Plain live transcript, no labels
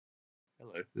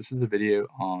Hello, this is a video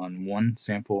on one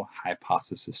sample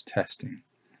hypothesis testing,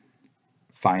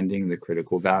 finding the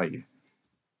critical value.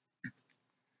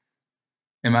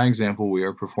 In my example, we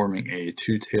are performing a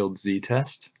two-tailed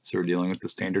z-test, so we're dealing with the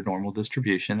standard normal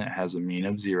distribution that has a mean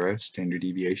of 0, standard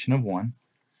deviation of 1.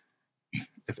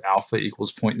 If alpha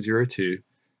equals 0.02,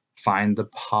 find the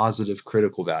positive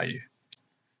critical value.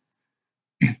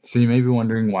 So you may be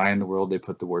wondering why in the world they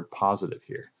put the word positive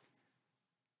here.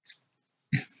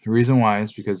 The reason why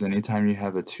is because anytime you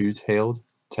have a two-tailed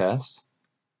test,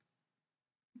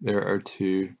 there are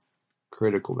two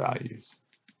critical values.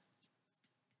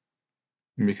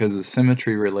 And because of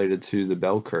symmetry related to the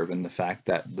bell curve and the fact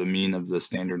that the mean of the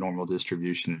standard normal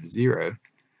distribution is 0,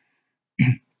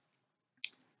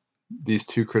 these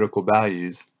two critical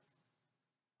values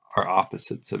are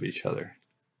opposites of each other.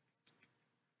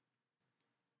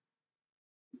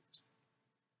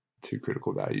 Two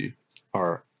critical values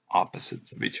are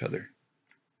opposites of each other.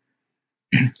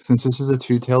 Since this is a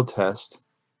two-tailed test,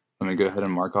 let me go ahead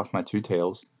and mark off my two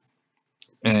tails,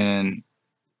 and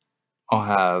I'll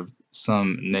have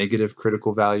some negative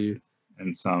critical value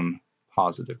and some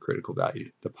positive critical value.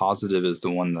 The positive is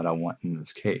the one that I want in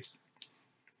this case.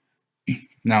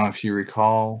 Now, if you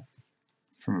recall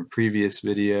from a previous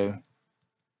video,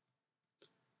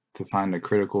 to find the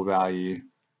critical value,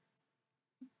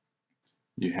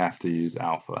 you have to use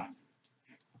alpha.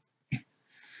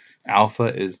 Alpha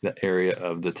is the area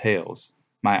of the tails.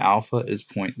 My alpha is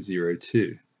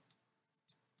 0.02.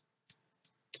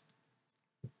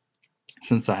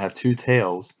 Since I have two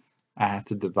tails, I have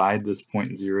to divide this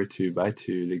 0.02 by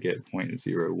 2 to get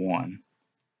 0.01.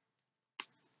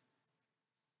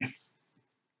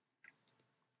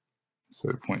 So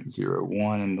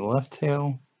 0.01 in the left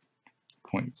tail,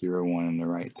 0.01 in the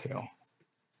right tail.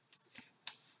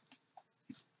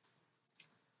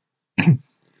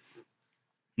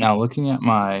 Now, looking at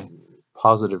my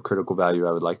positive critical value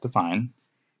I would like to find,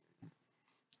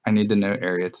 I need to know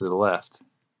area to the left.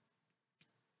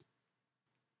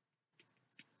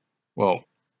 Well,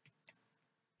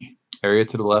 area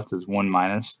to the left is 1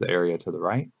 minus the area to the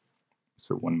right,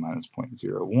 so 1 minus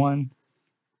 0.01,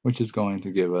 which is going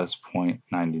to give us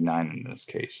 0.99 in this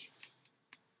case.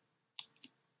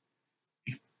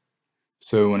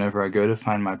 So whenever I go to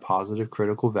find my positive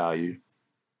critical value,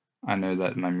 I know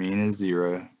that my mean is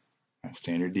 0, my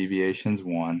standard deviation is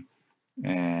 1,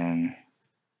 and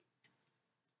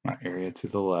my area to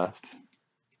the left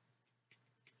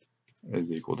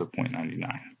is equal to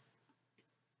 0.99.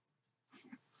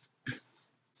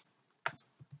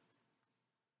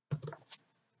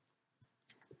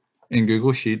 In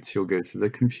Google Sheets, you'll go to the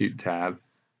Compute tab.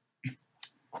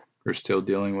 We're still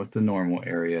dealing with the normal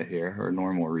area here, or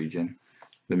normal region.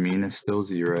 The mean is still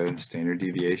 0, standard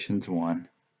deviation is 1,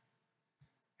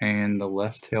 and the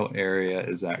left tail area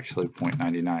is actually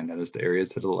 0.99. That is the area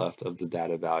to the left of the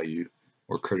data value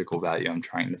or critical value I'm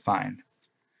trying to find.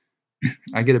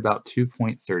 I get about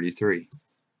 2.33.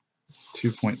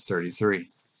 2.33.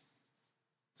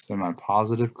 So my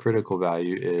positive critical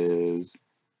value is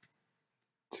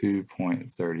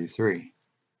 2.33.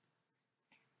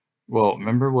 Well,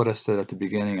 remember what I said at the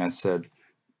beginning? I said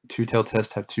two-tailed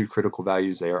tests have two critical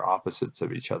values. They are opposites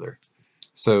of each other.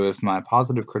 So if my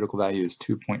positive critical value is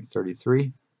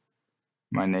 2.33,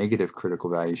 my negative critical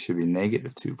value should be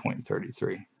negative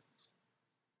 2.33.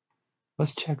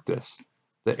 Let's check this.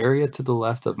 The area to the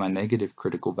left of my negative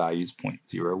critical value is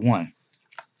 0.01.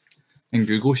 In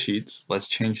Google Sheets, let's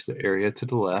change the area to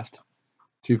the left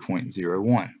to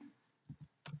 0.01.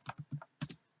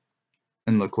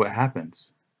 And look what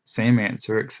happens. Same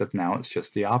answer, except now it's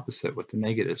just the opposite with the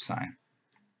negative sign.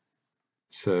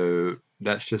 So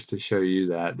that's just to show you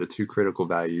that the two critical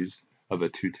values of a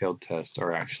two-tailed test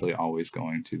are actually always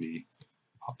going to be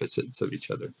opposites of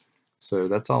each other. So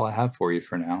that's all I have for you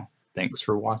for now. Thanks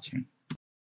for watching.